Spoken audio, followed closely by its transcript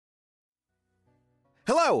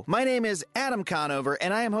Hello, my name is Adam Conover,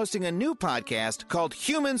 and I am hosting a new podcast called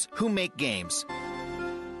Humans Who Make Games.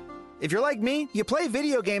 If you're like me, you play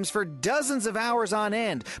video games for dozens of hours on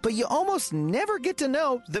end, but you almost never get to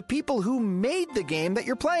know the people who made the game that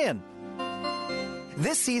you're playing.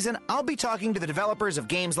 This season, I'll be talking to the developers of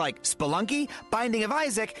games like Spelunky, Binding of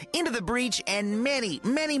Isaac, Into the Breach, and many,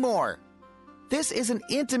 many more. This is an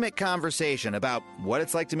intimate conversation about what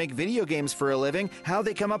it's like to make video games for a living, how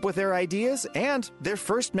they come up with their ideas, and their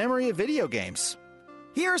first memory of video games.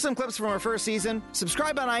 Here are some clips from our first season.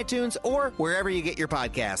 Subscribe on iTunes or wherever you get your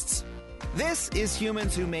podcasts. This is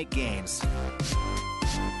Humans Who Make Games.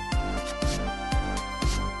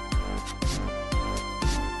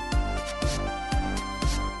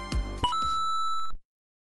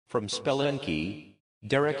 From Spelunky,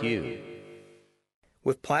 Derek Yu.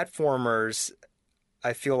 With platformers,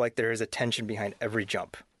 I feel like there is a tension behind every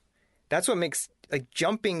jump. That's what makes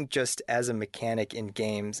jumping just as a mechanic in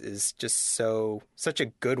games is just such a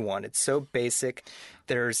good one. It's so basic.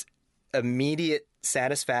 There's immediate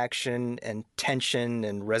satisfaction and tension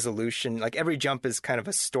and resolution. Like every jump is kind of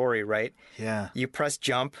a story, right? Yeah. You press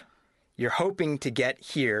jump, you're hoping to get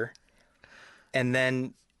here, and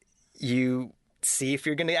then you see if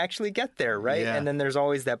you're going to actually get there, right? Yeah. And then there's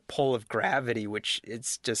always that pull of gravity, which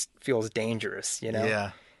it's just feels dangerous, you know?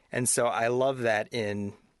 Yeah. And so I love that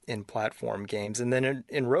in platform games. And then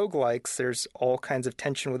in roguelikes, there's all kinds of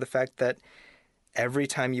tension with the fact that every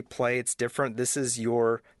time you play, it's different. This is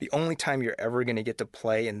the only time you're ever going to get to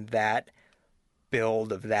play in that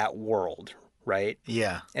build of that world, right?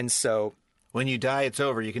 Yeah. And so When you die, it's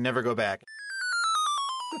over. You can never go back.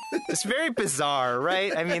 it's very bizarre,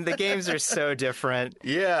 right? I mean, the games are so different.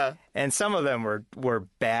 Yeah. And some of them were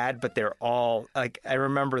bad, but they're all, I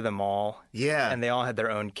remember them all. Yeah. And they all had their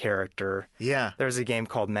own character. Yeah. There's a game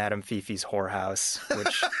called Madame Fifi's Whorehouse,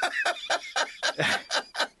 which...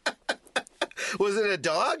 Was it a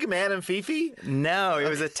dog, Madame Fifi? No, it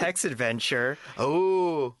was a text adventure.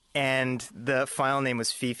 Oh. And the file name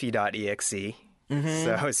was fifi.exe.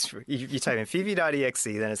 Mm-hmm. So you type in fifi.exe,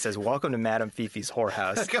 then it says, welcome to Madame Fifi's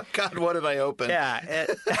Whorehouse. Oh, God, what did I open? Yeah.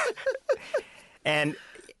 And,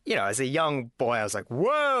 as a young boy, I was like,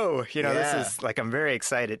 whoa, this is I'm very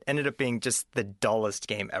excited. Ended up being just the dullest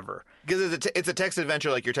game ever. Because it's a text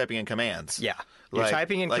adventure like you're typing in commands. Yeah. You're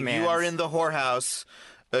typing in commands. You are in the whorehouse.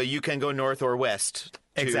 You can go north or west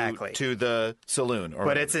exactly to the saloon.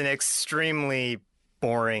 But it's an extremely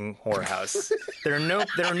boring whorehouse. There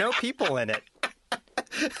are no people in it.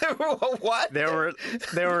 What? There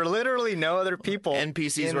were literally no other people.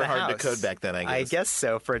 NPCs were hard to code back then, I guess. I guess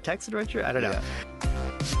so. For a text adventure? I don't know.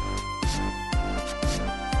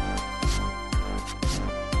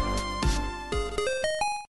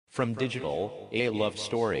 From Digital, A Love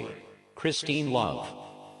Story, Christine Love.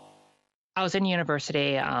 I was in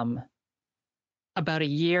university about a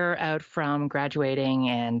year out from graduating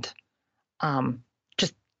and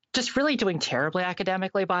just really doing terribly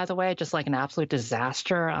academically, by the way, just like an absolute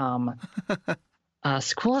disaster.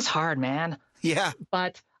 School is hard, man. Yeah.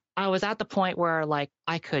 But I was at the point where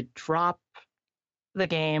I could drop the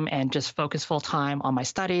game and just focus full time on my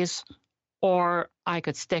studies, or I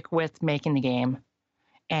could stick with making the game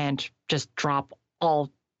and just drop all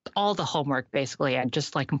the homework basically and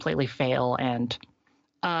just completely fail. And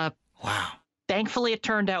wow. Thankfully it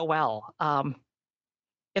turned out well.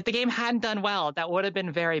 If the game hadn't done well, that would have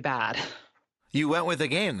been very bad. You went with the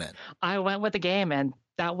game then? I went with the game, and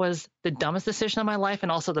that was the dumbest decision of my life and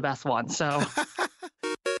also the best one. So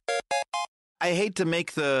I hate to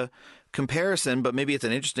make the comparison, but maybe it's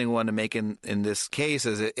an interesting one to make in this case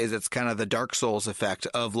is it's kind of the Dark Souls effect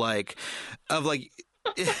of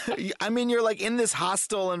I mean, you're in this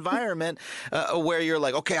hostile environment where you're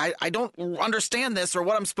okay, I don't understand this or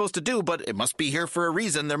what I'm supposed to do, but it must be here for a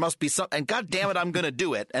reason. There must be some, and God damn it, I'm going to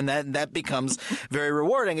do it. And that becomes very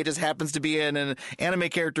rewarding. It just happens to be in an anime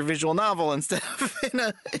character visual novel instead of in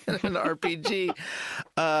an RPG.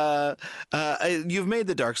 You've made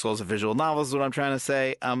the Dark Souls a visual novel is what I'm trying to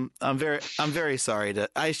say. I'm very sorry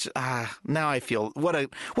now I feel what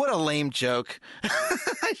a lame joke.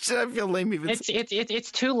 I feel lame even. It's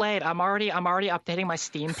too late. I'm already updating my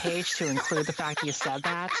Steam page to include the fact that you said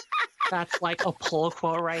that. That's a pull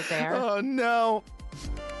quote right there. Oh no.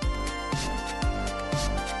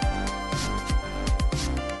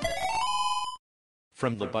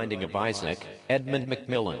 From The Binding of Isaac, Edmund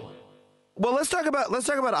McMillan. Well, let's talk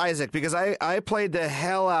about Isaac, because I played the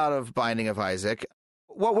hell out of Binding of Isaac.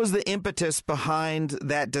 What was the impetus behind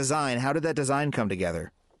that design? How did that design come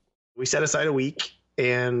together? We set aside a week,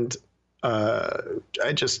 and I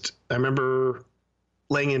remember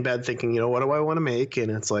laying in bed thinking, what do I want to make?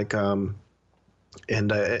 And it's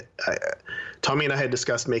And Tommy and I had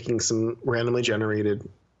discussed making some randomly generated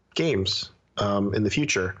games in the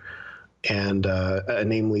future, and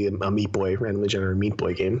namely a Meat Boy, randomly generated Meat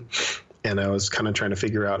Boy game. And I was kind of trying to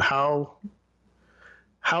figure out how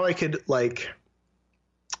I could like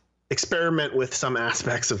experiment with some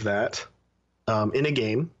aspects of that in a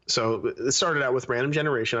game. So it started out with random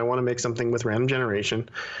generation. I want to make something with random generation.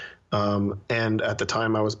 And at the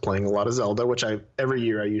time I was playing a lot of Zelda, which every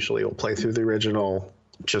year I usually will play through the original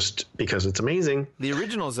just because it's amazing. The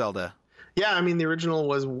original Zelda. Yeah, I mean, the original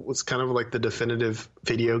was kind of like the definitive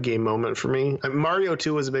video game moment for me. Mario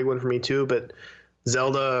 2 was a big one for me too, but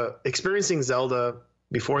experiencing Zelda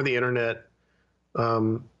before the internet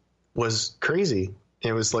was crazy.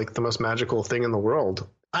 It was like the most magical thing in the world.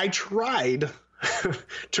 I tried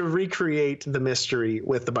to recreate the mystery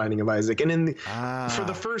with The Binding of Isaac, and for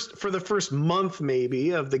the first month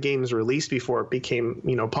maybe of the game's release before it became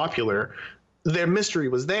popular, the mystery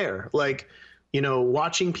was there. Like,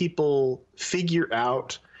 watching people figure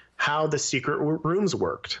out how the secret rooms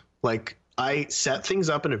worked. Like, I set things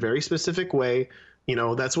up in a very specific way.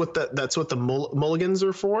 That's what the mulligans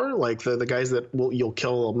are for. Like the guys that you'll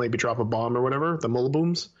kill, maybe drop a bomb or whatever. The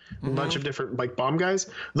mullibooms, a bunch of different like bomb guys.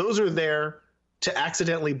 Those are there to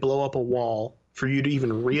accidentally blow up a wall for you to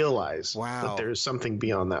even realize that there's something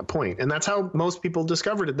beyond that point. And that's how most people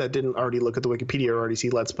discovered it that didn't already look at the Wikipedia or already see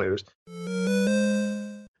Let's Players.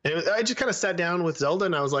 And I just kind of sat down with Zelda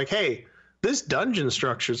and I was like, hey, this dungeon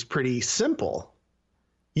structure is pretty simple.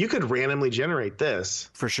 You could randomly generate this.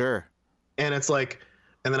 For sure. And it's like,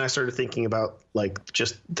 and then I started thinking about like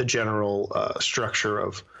just the general structure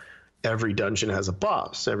of every dungeon has a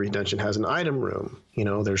boss. Every dungeon has an item room.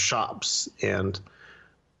 There's shops and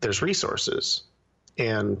there's resources,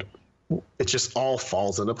 and it just all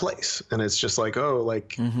falls into place. And it's just like,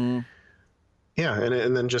 yeah.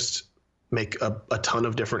 And then just make a ton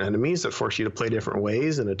of different enemies that force you to play different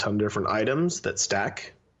ways, and a ton of different items that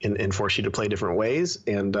stack and force you to play different ways.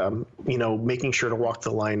 And, making sure to walk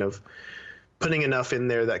the line of putting enough in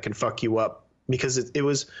there that can fuck you up, because it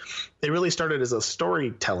really started as a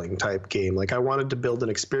storytelling type game. Like, I wanted to build an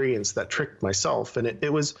experience that tricked myself. And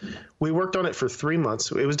we worked on it for 3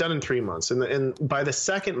 months. It was done in 3 months. And by the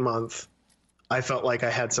second month, I felt like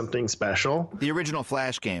I had something special. The original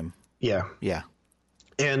Flash game. Yeah. Yeah.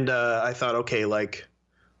 And I thought, okay, like,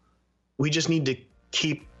 we just need to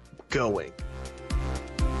keep going.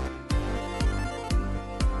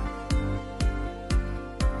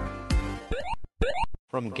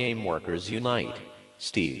 From Game Workers Unite,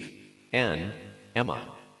 Steve and Emma.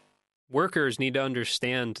 Workers need to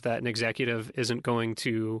understand that an executive isn't going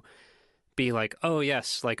to be like, oh,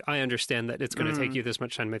 yes, like, I understand that it's going to take you this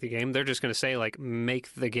much time to make the game. They're just going to say, like,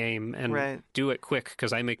 make the game and do it quick,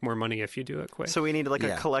 because I make more money if you do it quick. So we need, like,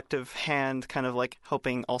 a collective hand kind of, like,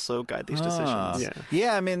 helping also guide these decisions.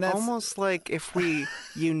 Yeah, I mean, that's... almost like if we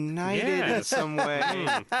united in some way.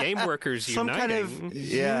 Game workers some uniting. Some kind of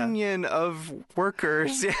union of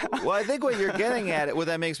workers. Yeah. Well, I think what you're getting at, what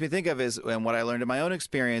that makes me think of is, and what I learned in my own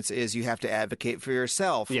experience, is you have to advocate for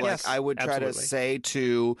yourself. Yes. Like, I would try to say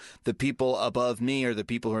to the people above me, or the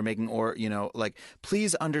people who are making, or like,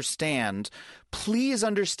 please understand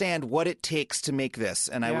what it takes to make this.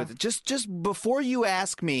 And I would just before you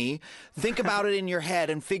ask me, think about it in your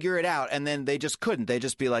head and figure it out. And then they just couldn't. They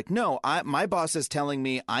just be like, no, my boss is telling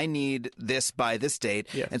me I need this by this date,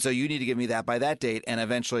 and so you need to give me that by that date. And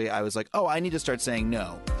eventually I was like, oh, I need to start saying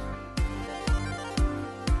no.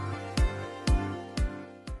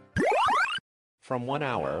 From 1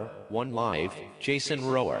 Hour, One Live, Jason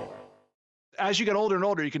Rower. As you get older and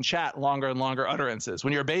older, you can chat longer and longer utterances.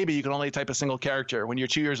 When you're a baby, you can only type a single character. When you're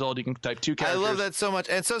 2 years old, you can type 2 characters. I love that so much.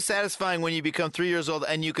 And it's so satisfying when you become 3 years old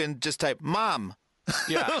and you can just type mom.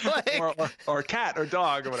 Yeah, or cat or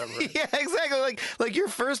dog or whatever. Yeah, exactly. Like your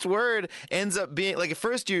first word ends up being like, at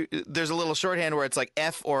first there's a little shorthand where it's like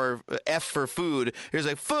F or F for food. Here's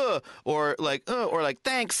like fuh, or like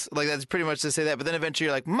thanks. Like, that's pretty much to say that. But then eventually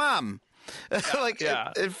you're like mom.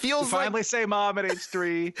 It feels you finally say mom at age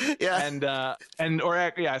 3.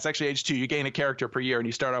 It's actually age 2. You gain a character per year and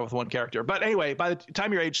you start out with one character. But anyway, by the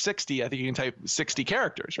time you're age 60, I think you can type 60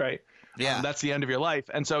 characters, right? Yeah. That's the end of your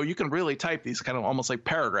life. And so you can really type these kind of almost like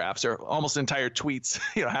paragraphs or almost entire tweets,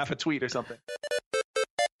 half a tweet or something.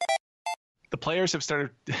 The players have started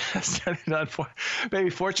maybe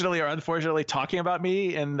fortunately or unfortunately talking about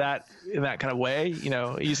me in that kind of way,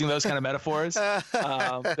 using those kind of metaphors.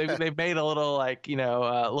 They've made a little a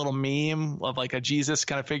little meme of like a Jesus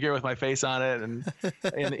kind of figure with my face on it, and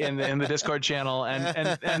in the Discord channel,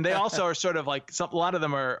 and they also are sort of like a lot of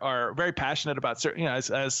them are very passionate about certain,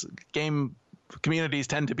 as game communities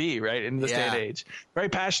tend to be, right, in this day and age. Very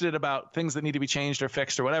passionate about things that need to be changed or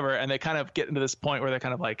fixed or whatever, and they kind of get into this point where they're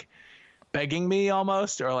kind of like begging me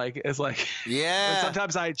almost, or like it's like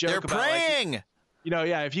sometimes I joke they're about praying. Like,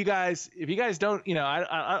 if you guys don't,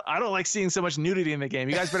 I don't like seeing so much nudity in the game.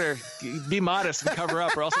 You guys better be modest and cover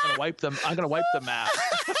up, or else I'm gonna wipe the map.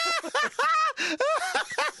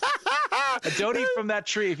 Don't eat from that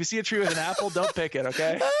tree. If you see a tree with an apple, don't pick it,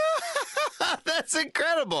 okay? That's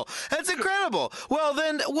incredible. Well,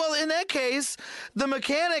 in that case, the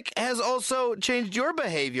mechanic has also changed your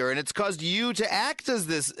behavior, and it's caused you to act as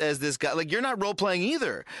this guy. Like, you're not role playing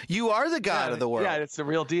either. You are the god of the world. Yeah, it's the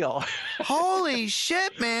real deal. Holy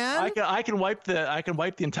shit, man! I can wipe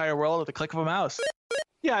the entire world at the click of a mouse.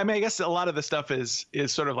 Yeah, I mean, I guess a lot of the stuff is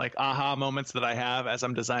sort of like aha moments that I have as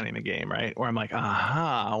I'm designing the game, right? Where I'm like,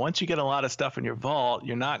 aha, once you get a lot of stuff in your vault,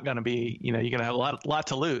 you're not going to be, you're going to have a lot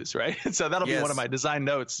to lose, right? So that'll be one of my design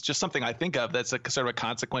notes, just something I think of that's sort of a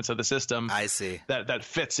consequence of the system. I see. That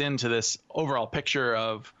fits into this overall picture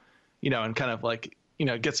of, and kind of like,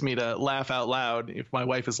 gets me to laugh out loud. If my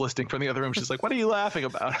wife is listening from the other room, she's like, "What are you laughing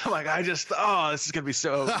about?" I'm like, this is going to be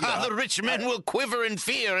so... The rich men will quiver in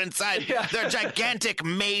fear inside their gigantic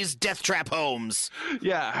maze death trap homes.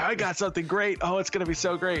 Yeah, I got something great. Oh, it's going to be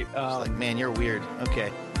so great. Like, man, you're weird.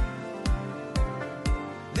 Okay.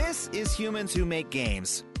 This is Humans Who Make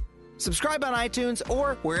Games. Subscribe on iTunes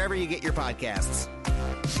or wherever you get your podcasts.